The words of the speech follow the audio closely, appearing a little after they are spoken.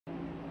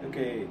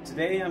Okay,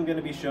 today I'm going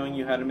to be showing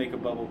you how to make a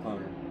bubble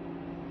cloner.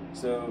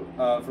 So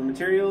for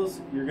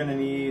materials, you're going to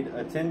need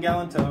a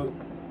 10-gallon tote,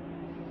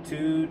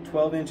 two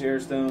 12-inch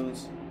air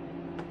stones,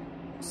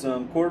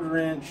 some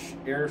 1/4-inch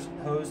air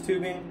hose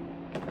tubing,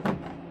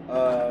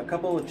 a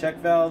couple of check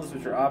valves,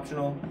 which are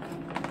optional.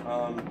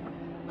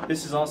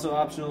 This is also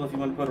optional if you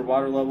want to put a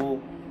water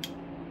level.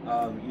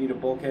 You need a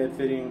bulkhead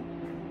fitting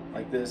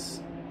like this,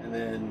 and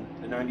then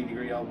a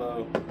 90-degree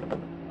elbow,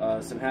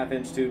 some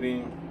 1/2-inch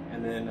tubing,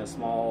 and then a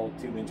small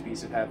 2-inch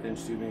piece of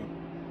 1/2-inch tubing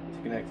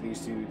to connect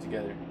these two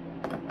together.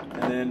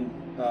 And then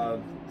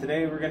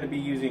today we're going to be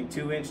using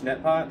 2-inch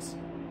net pots,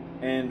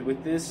 and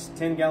with this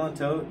 10-gallon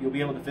tote you'll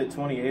be able to fit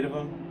 28 of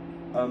them.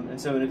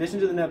 And so in addition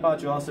to the net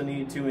pots, you also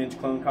need 2-inch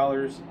clone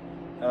collars.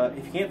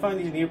 If you can't find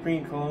these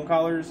neoprene clone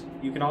collars,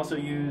 you can also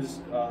use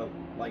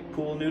like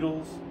pool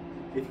noodles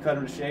if you cut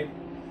them to shape.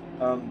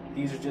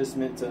 These are just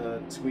meant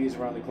to squeeze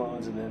around the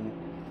clones and then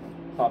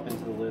pop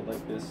into the lid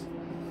like this.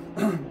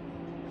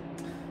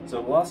 So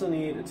we'll also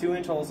need a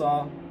 2-inch hole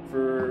saw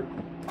for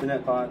the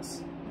net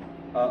pots,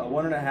 a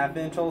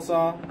 1.5-inch hole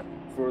saw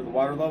for the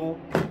water level,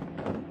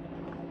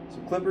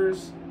 some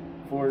clippers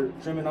for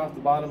trimming off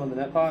the bottom of the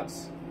net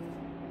pots,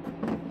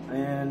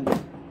 and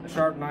a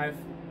sharp knife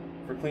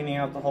for cleaning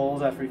out the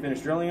holes after we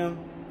finish drilling them,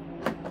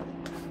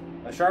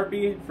 a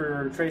Sharpie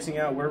for tracing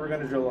out where we're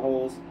going to drill the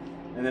holes,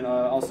 and then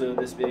also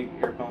this big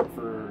air pump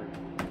for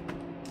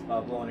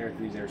blowing air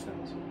through these air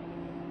stones.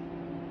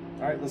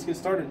 Alright, let's get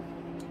started.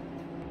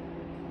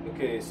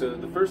 Okay, so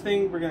the first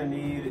thing we're going to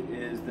need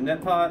is the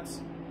net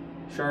pots,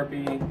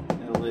 Sharpie,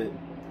 and a lid.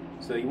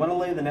 So you want to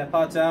lay the net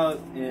pots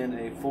out in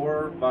a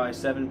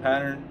 4x7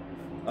 pattern,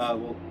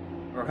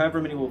 or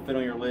however many will fit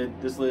on your lid.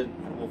 This lid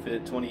will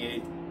fit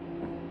 28.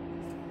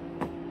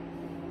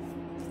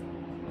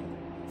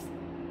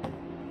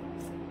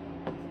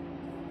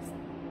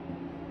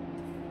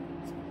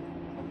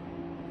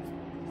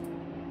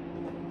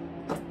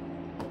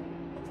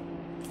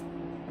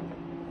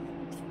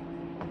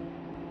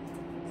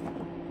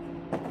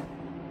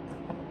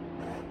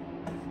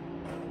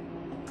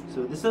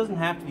 So this doesn't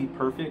have to be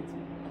perfect,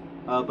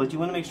 but you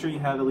want to make sure you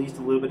have at least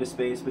a little bit of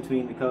space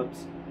between the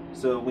cups,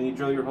 so when you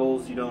drill your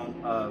holes, you don't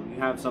you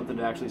have something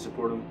to actually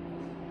support them.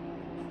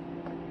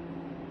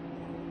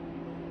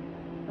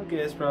 Okay,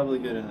 that's probably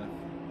good enough.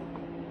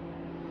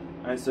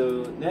 Alright,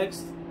 so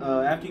next,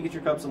 after you get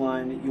your cups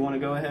aligned, you want to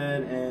go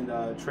ahead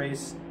and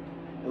trace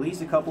at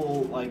least a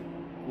couple like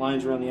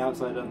lines around the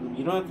outside of them.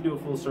 You don't have to do a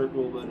full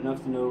circle, but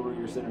enough to know where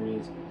your center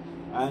is.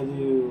 I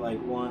do like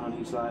one on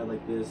each side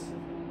like this.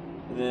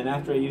 And then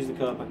after I use the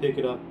cup, I pick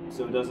it up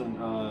so it doesn't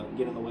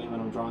get in the way when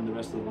I'm drawing the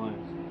rest of the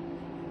lines.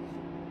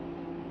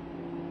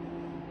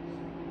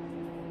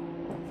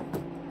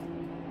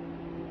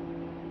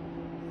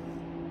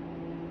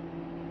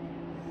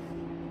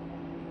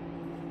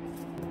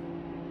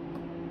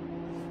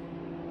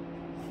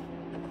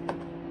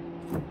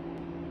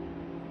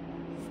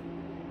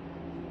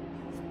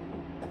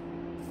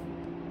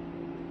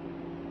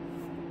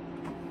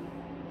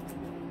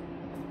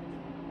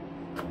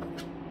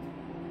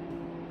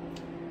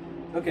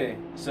 Okay,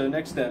 so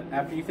next step,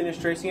 after you finish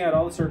tracing out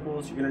all the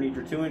circles, you're going to need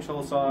your 2-inch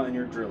hole saw and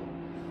your drill.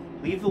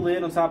 Leave the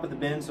lid on top of the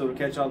bin so it'll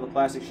catch all the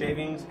plastic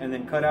shavings, and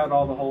then cut out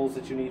all the holes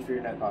that you need for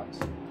your net pots.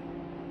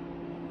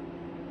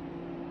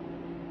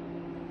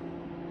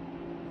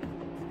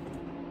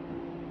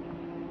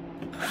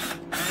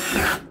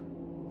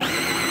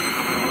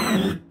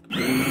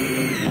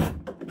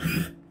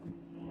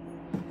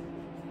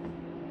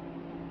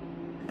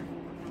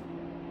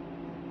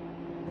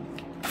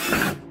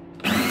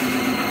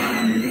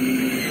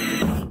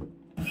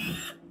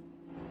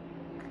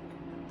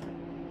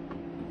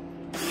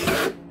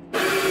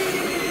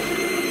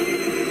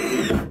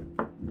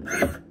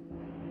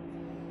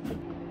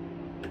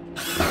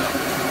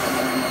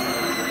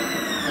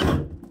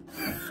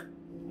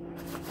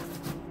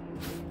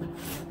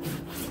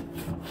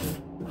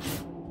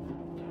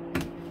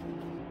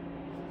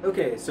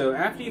 Okay, so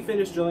after you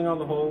finish drilling all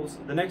the holes,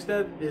 the next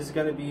step is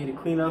going to be to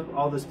clean up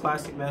all this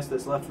plastic mess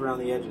that's left around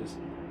the edges.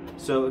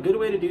 So a good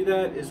way to do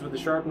that is with a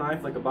sharp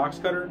knife like a box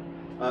cutter.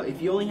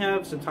 If you only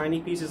have some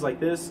tiny pieces like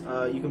this,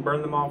 you can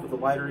burn them off with a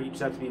lighter. You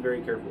just have to be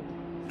very careful.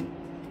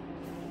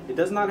 It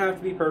does not have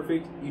to be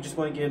perfect, you just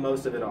want to get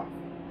most of it off.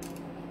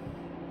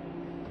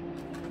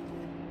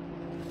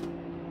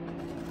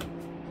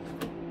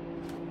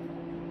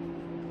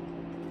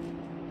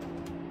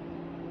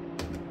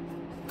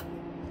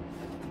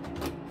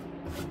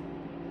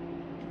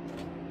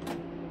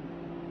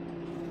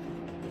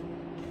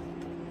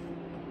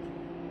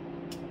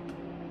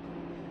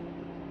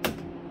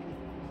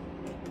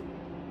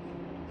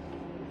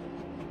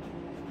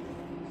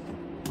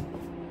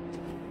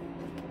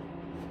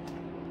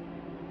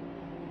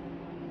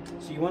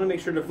 So you want to make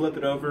sure to flip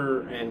it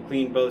over and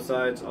clean both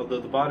sides, although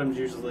the bottom's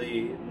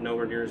usually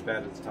nowhere near as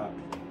bad as the top.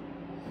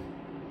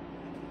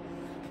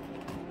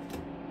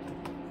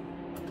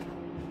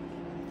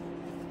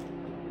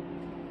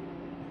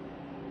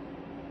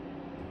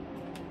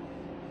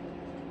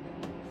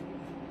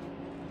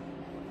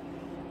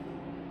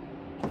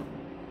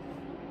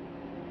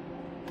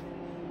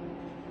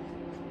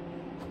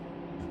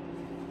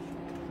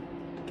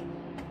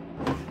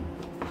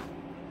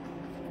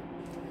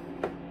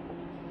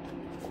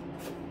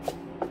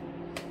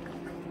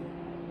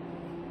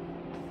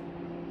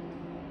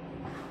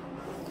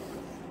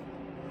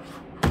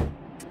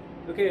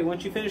 Okay,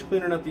 once you finish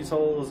cleaning up these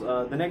holes,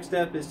 the next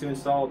step is to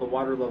install the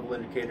water level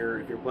indicator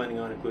if you're planning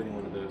on including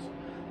one of those.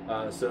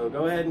 So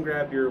go ahead and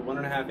grab your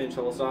 1.5-inch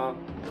hole saw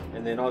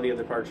and then all the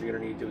other parts you're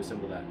going to need to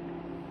assemble that.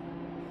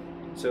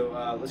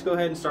 So let's go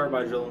ahead and start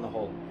by drilling the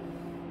hole.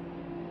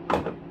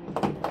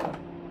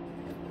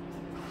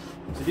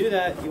 To do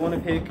that, you want to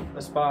pick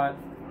a spot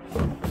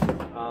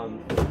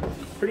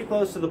pretty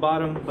close to the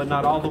bottom, but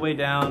not all the way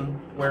down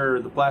where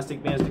the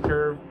plastic begins to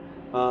curve.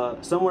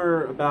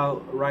 Somewhere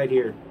about right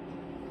here.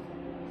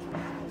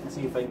 Let's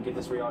see if I can get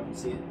this where y'all can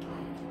see it.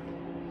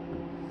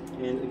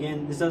 And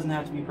again, this doesn't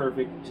have to be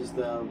perfect, just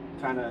you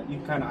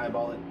can kind of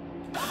eyeball it.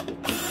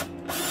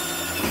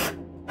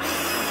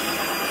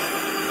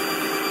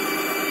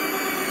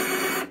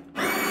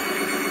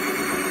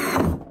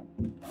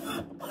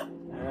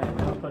 Alright,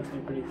 now punch me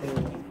pretty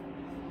clean.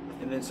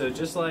 And then so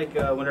just like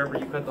whenever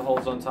you cut the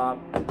holes on top,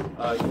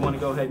 you want to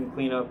go ahead and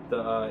clean up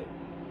the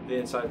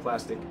inside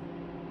plastic.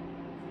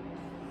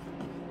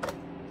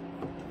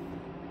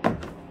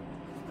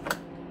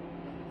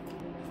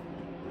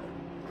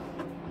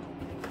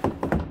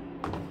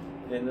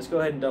 And let's go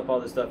ahead and dump all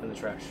this stuff in the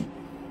trash.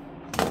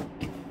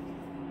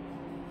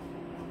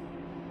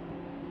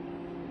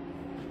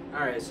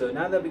 Alright, so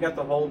now that we got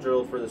the hole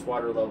drilled for this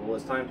water level,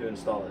 it's time to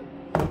install it.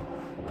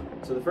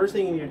 So the first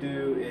thing you need to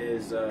do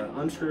is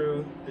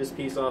unscrew this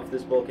piece off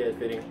this bulkhead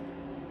fitting.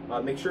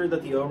 Make sure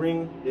that the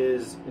O-ring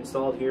is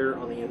installed here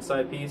on the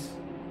inside piece.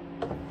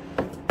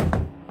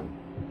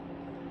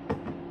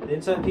 The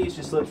inside piece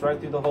just slips right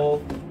through the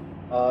hole,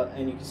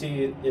 and you can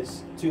see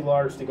it's too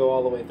large to go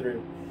all the way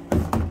through.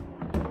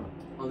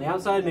 On the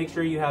outside, make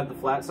sure you have the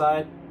flat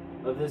side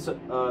of this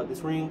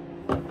ring,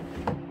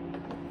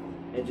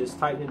 and just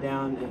tighten it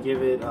down and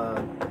give it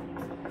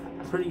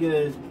pretty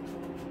good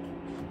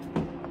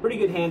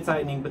hand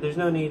tightening. But there's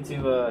no need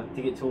to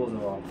get tools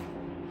involved.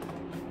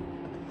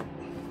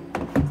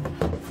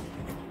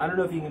 I don't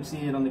know if you can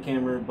see it on the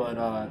camera,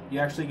 but you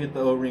actually get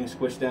the O-ring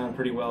squished down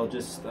pretty well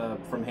just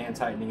from hand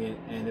tightening it,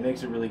 and it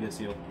makes a really good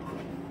seal.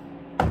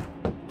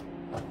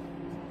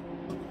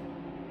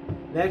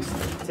 Next,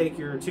 take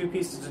your 2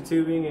 pieces of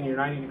tubing and your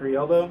 90-degree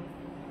elbow.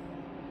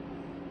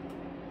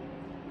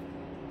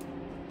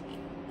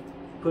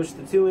 Push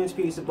the 2-inch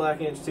piece of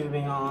black-inch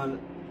tubing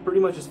on pretty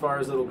much as far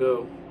as it'll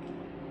go.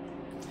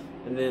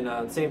 And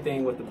then same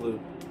thing with the blue.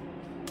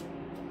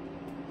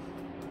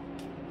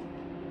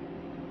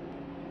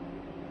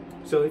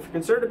 So if you're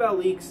concerned about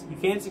leaks, you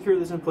can secure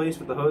this in place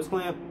with the hose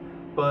clamp,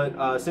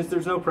 but since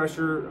there's no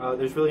pressure,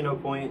 there's really no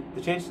point.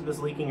 The chances of this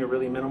leaking are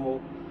really minimal.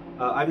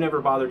 I've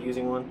never bothered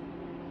using one.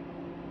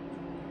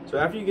 So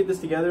after you get this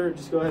together,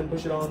 just go ahead and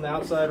push it on the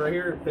outside right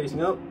here,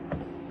 facing up.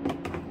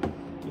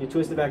 You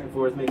twist it back and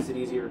forth, makes it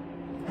easier.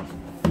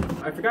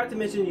 I forgot to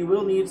mention you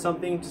will need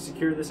something to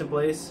secure this in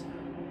place.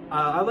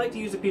 I like to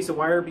use a piece of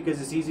wire because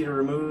it's easy to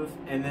remove,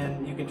 and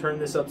then you can turn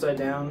this upside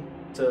down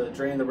to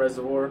drain the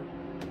reservoir.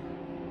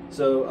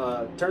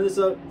 So turn this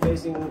up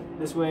facing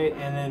this way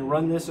and then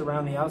run this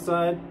around the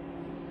outside,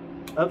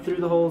 up through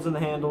the holes in the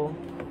handle,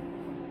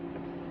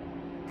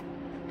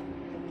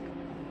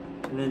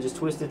 and then just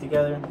twist it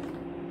together.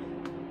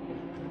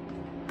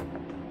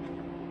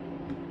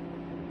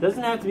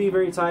 Doesn't have to be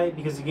very tight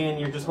because again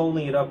you're just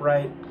holding it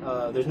upright.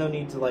 There's no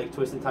need to like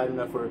twist it tight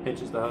enough where it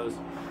pinches the hose.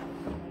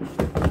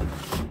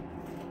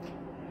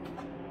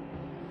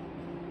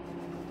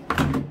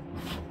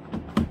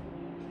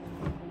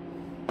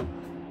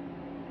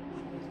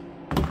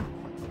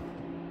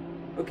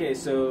 Okay,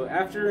 so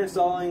after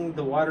installing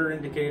the water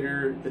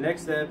indicator, the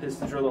next step is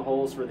to drill the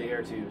holes for the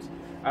air tubes.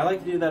 I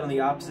like to do that on the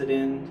opposite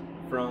end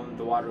from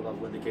the water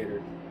level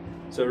indicator.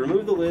 So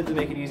remove the lid to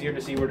make it easier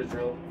to see where to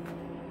drill.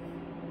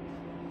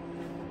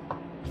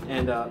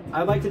 And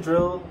I like to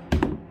drill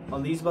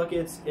on these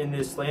buckets in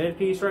this slanted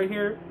piece right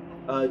here,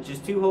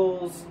 just 2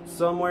 holes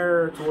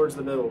somewhere towards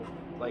the middle,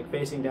 like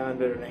facing down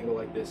at an angle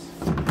like this.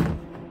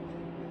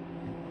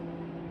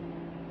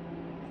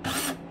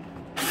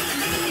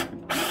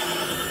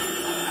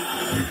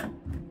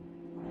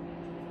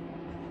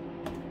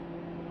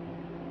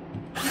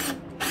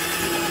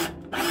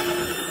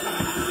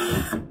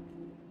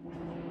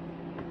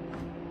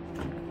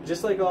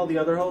 Just like all the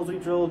other holes we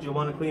drilled, you'll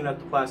want to clean up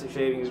the plastic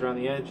shavings around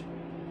the edge.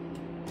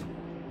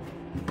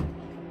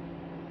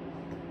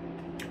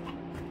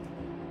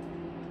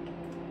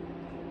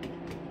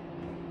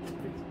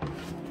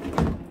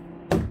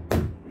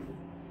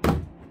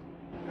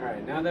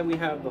 Alright, now that we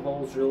have the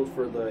holes drilled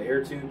for the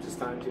air tubes, it's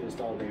time to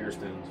install the air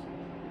stones.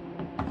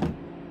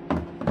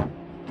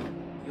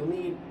 You'll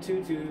need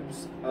 2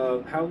 tubes.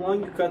 How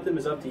long you cut them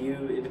is up to you.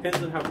 It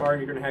depends on how far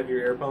you're going to have your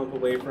air pump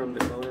away from the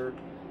cloner.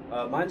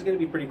 Mine's going to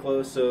be pretty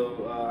close,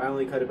 so I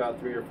only cut about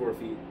 3 or 4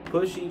 feet.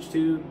 Push each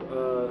tube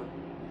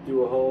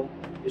through a hole.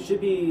 It should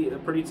be a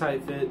pretty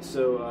tight fit,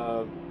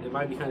 so it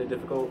might be kind of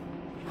difficult.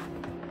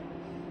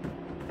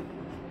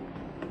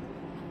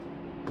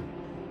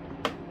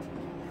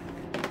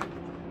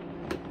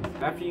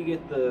 After you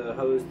get the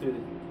hose through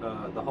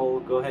the hole,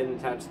 go ahead and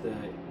attach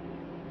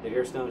the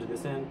air stone to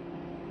this end.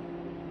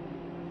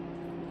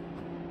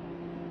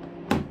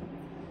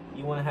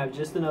 you want to have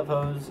just enough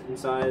hose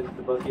inside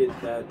the bucket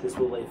that this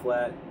will lay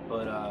flat,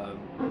 but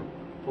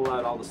pull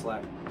out all the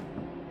slack.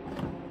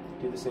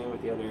 Do the same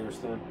with the other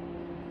airstone.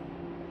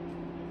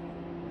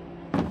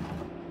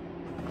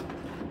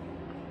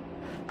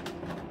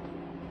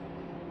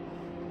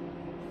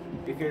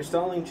 If you're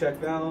installing check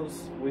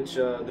valves, which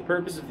the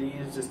purpose of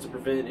these is to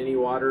prevent any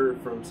water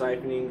from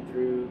siphoning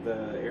through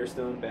the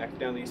airstone back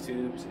down these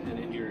tubes and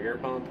into your air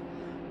pump,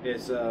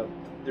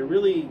 they're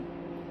really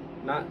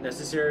not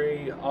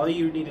necessary. All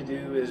you need to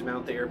do is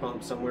mount the air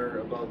pump somewhere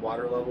above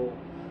water level,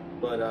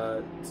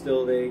 but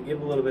still they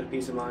give a little bit of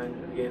peace of mind,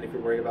 again, if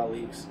you're worried about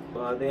leaks.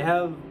 They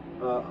have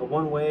a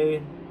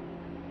one-way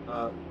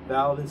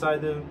valve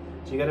inside them,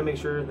 so you got to make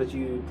sure that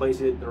you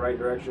place it the right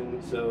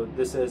direction. So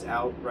this says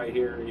out right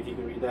here, if you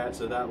can read that,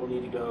 so that will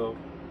need to go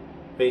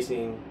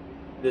facing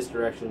this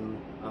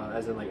direction,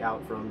 as in like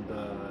out from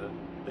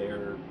the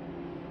air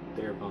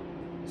pump.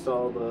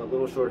 Install the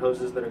little short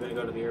hoses that are going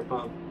to go to the air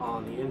pump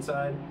on the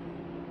inside.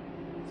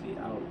 See,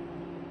 out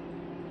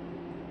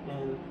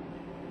and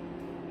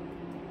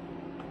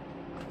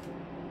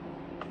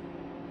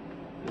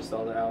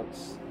install the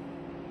outs.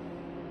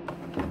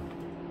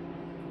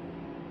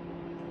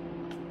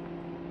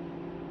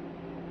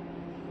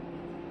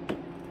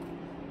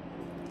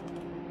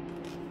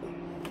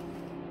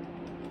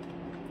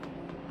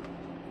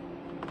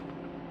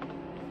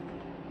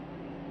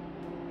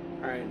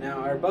 Alright, now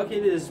our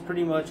bucket is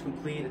pretty much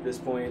complete at this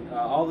point.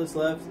 All that's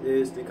left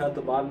is to cut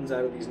the bottoms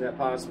out of these net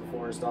pots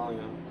before installing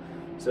them.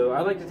 So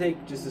I like to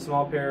take just a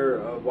small pair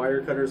of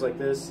wire cutters like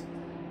this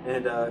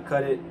and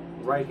cut it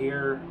right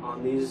here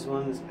on these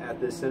ones at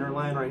this center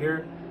line right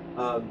here.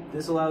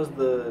 This allows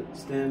the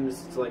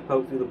stems to like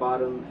poke through the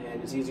bottom,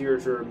 and it's easier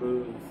to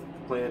remove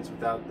the plants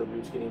without the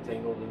roots getting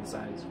tangled in the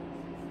sides.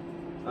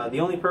 The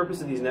only purpose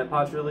of these net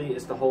pots really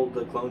is to hold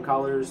the clone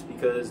collars,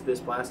 because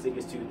this plastic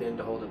is too thin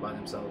to hold it by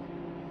themselves.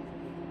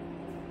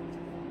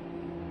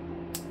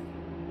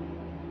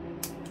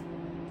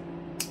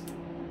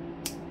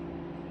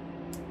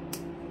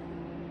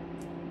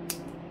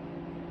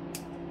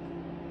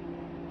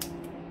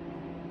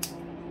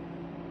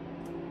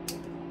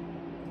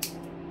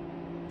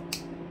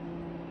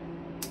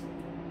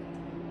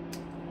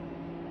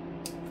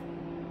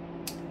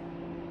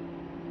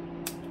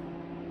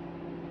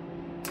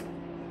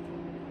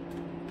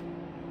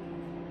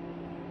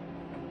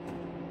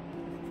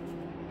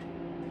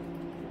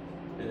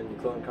 And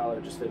the clone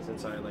collar just fits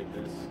inside like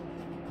this.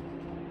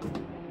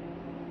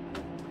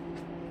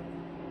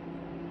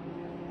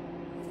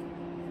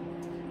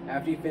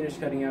 After you finish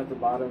cutting out the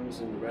bottoms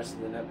and the rest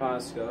of the net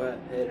pots, go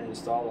ahead and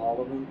install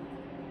all of them.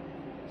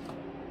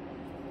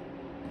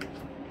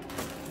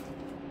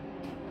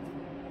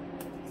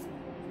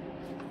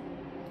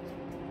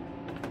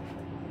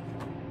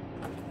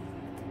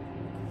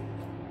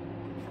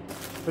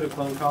 Put a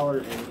clone collar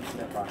in each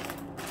net pot.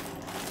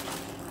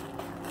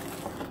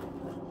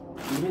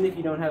 Even if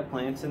you don't have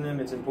plants in them,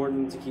 it's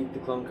important to keep the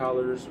clone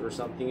collars or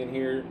something in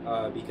here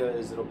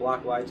because it'll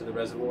block light to the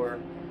reservoir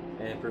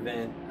and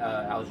prevent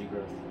algae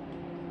growth.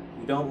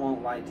 You don't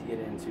want light to get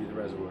into the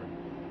reservoir.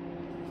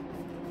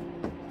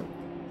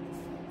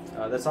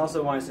 That's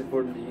also why it's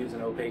important to use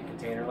an opaque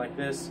container like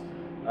this.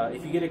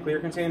 If you get a clear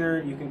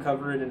container, you can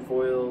cover it in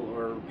foil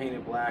or paint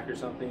it black or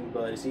something,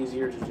 but it's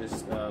easier to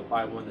just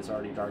buy one that's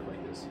already dark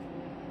like this.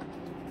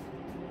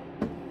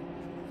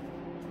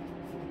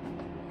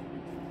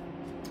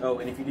 Oh,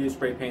 and if you do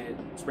spray paint it,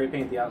 spray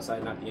paint the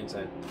outside, not the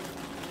inside.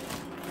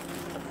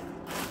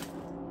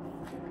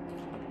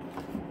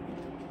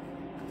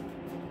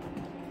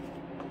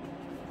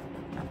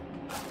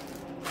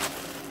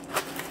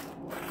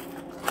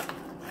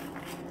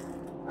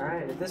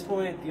 Alright, at this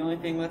point, the only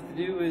thing left to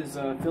do is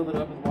fill it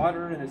up with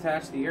water and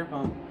attach the air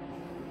pump.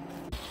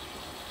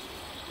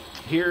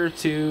 Here are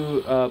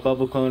two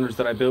bubble cloners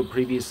that I built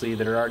previously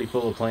that are already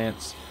full of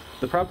plants.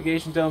 The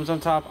propagation domes on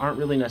top aren't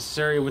really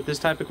necessary with this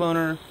type of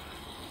cloner.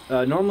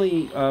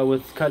 Normally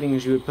with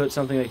cuttings you would put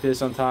something like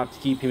this on top to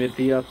keep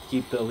humidity up, to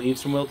keep the leaves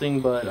from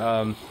wilting, but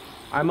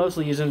I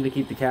mostly use them to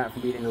keep the cat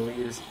from eating the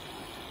leaves.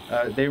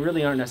 They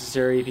really aren't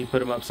necessary if you put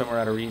them up somewhere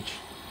out of reach.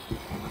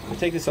 We'll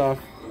take this off.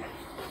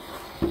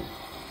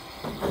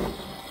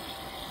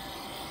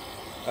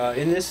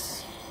 In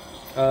this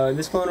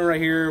cloner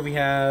right here we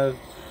have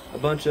a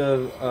bunch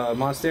of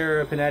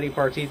Monstera pinnati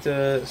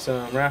partita,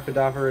 some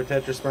Rhaphidophora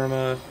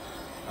tetrasperma,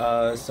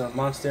 some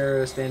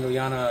Monstera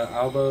standoiana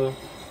albo,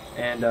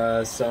 and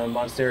some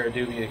Monstera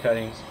dubia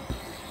cuttings.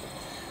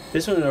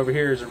 This one over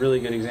here is a really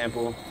good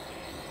example.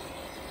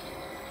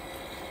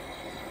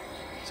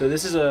 So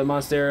this is a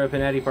Monstera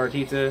pinnati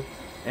partita,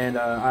 and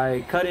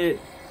I cut it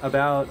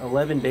about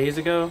 11 days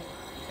ago,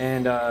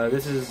 and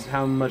this is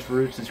how much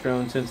roots it's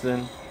grown since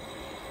then.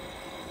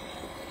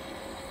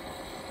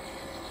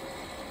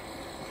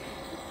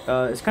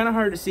 It's kind of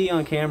hard to see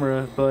on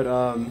camera, but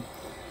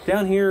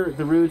down here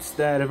the roots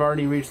that have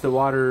already reached the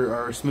water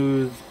are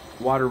smooth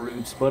water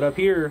roots, but up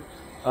here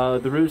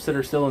the roots that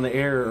are still in the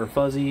air are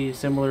fuzzy,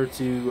 similar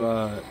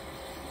to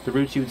the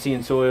roots you would see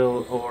in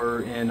soil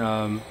or in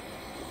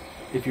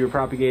if you're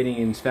propagating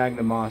in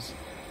sphagnum moss.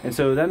 And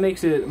so that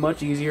makes it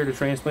much easier to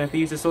transplant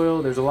these to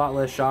soil. There's a lot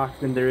less shock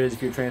than there is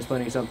if you're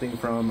transplanting something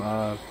from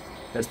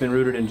that's been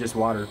rooted in just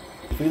water.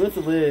 If we lift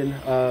the lid,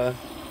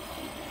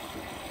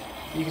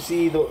 you can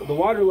see the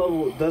water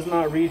level does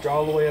not reach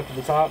all the way up to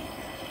the top.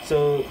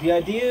 So the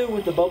idea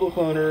with the bubble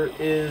cloner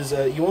is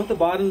you want the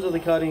bottoms of the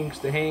cuttings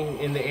to hang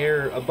in the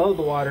air above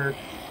the water,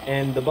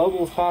 and the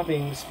bubbles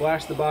popping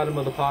splash the bottom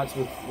of the pots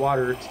with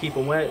water to keep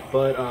them wet,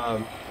 but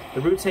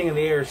the roots hang in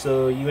the air,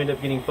 so you end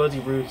up getting fuzzy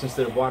roots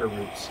instead of water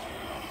roots.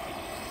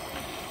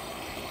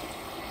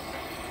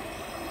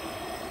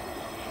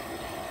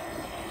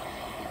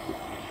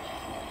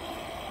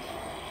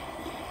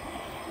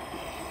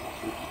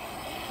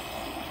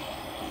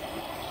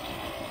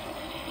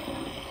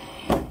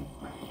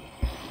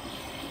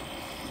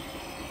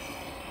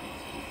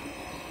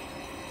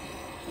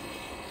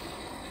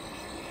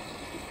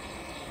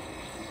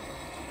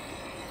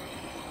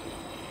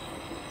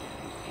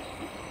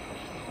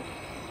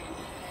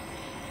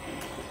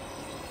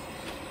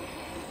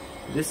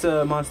 This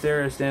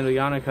Monstera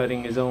standoyana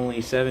cutting is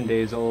only 7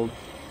 days old.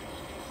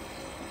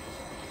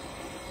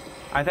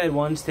 I've had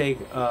ones take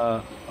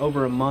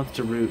over a month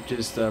to root,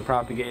 just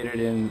propagated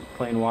in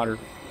plain water.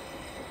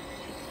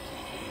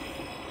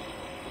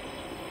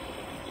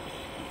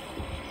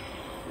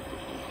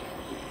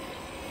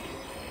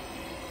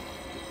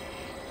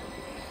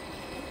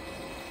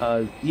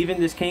 Even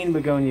this cane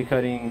begonia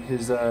cutting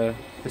has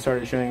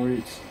started showing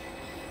roots.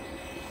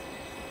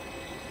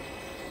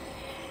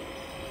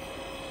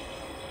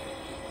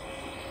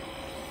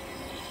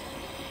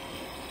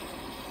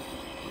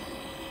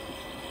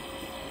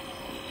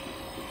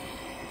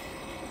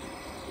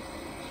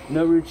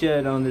 No roots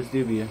yet on this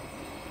dubia.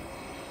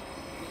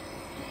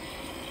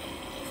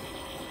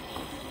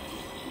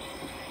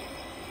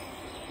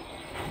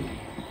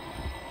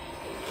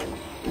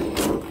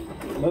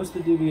 Most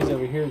of the dubias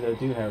over here though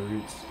do have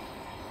roots.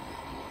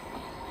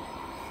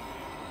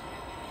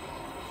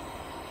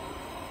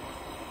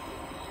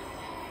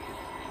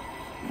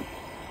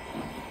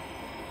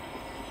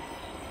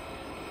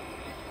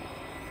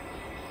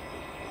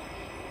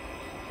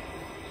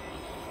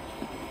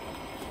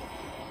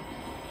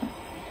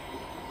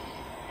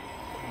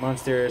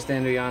 Monstera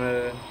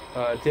standoyana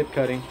tip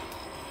cutting.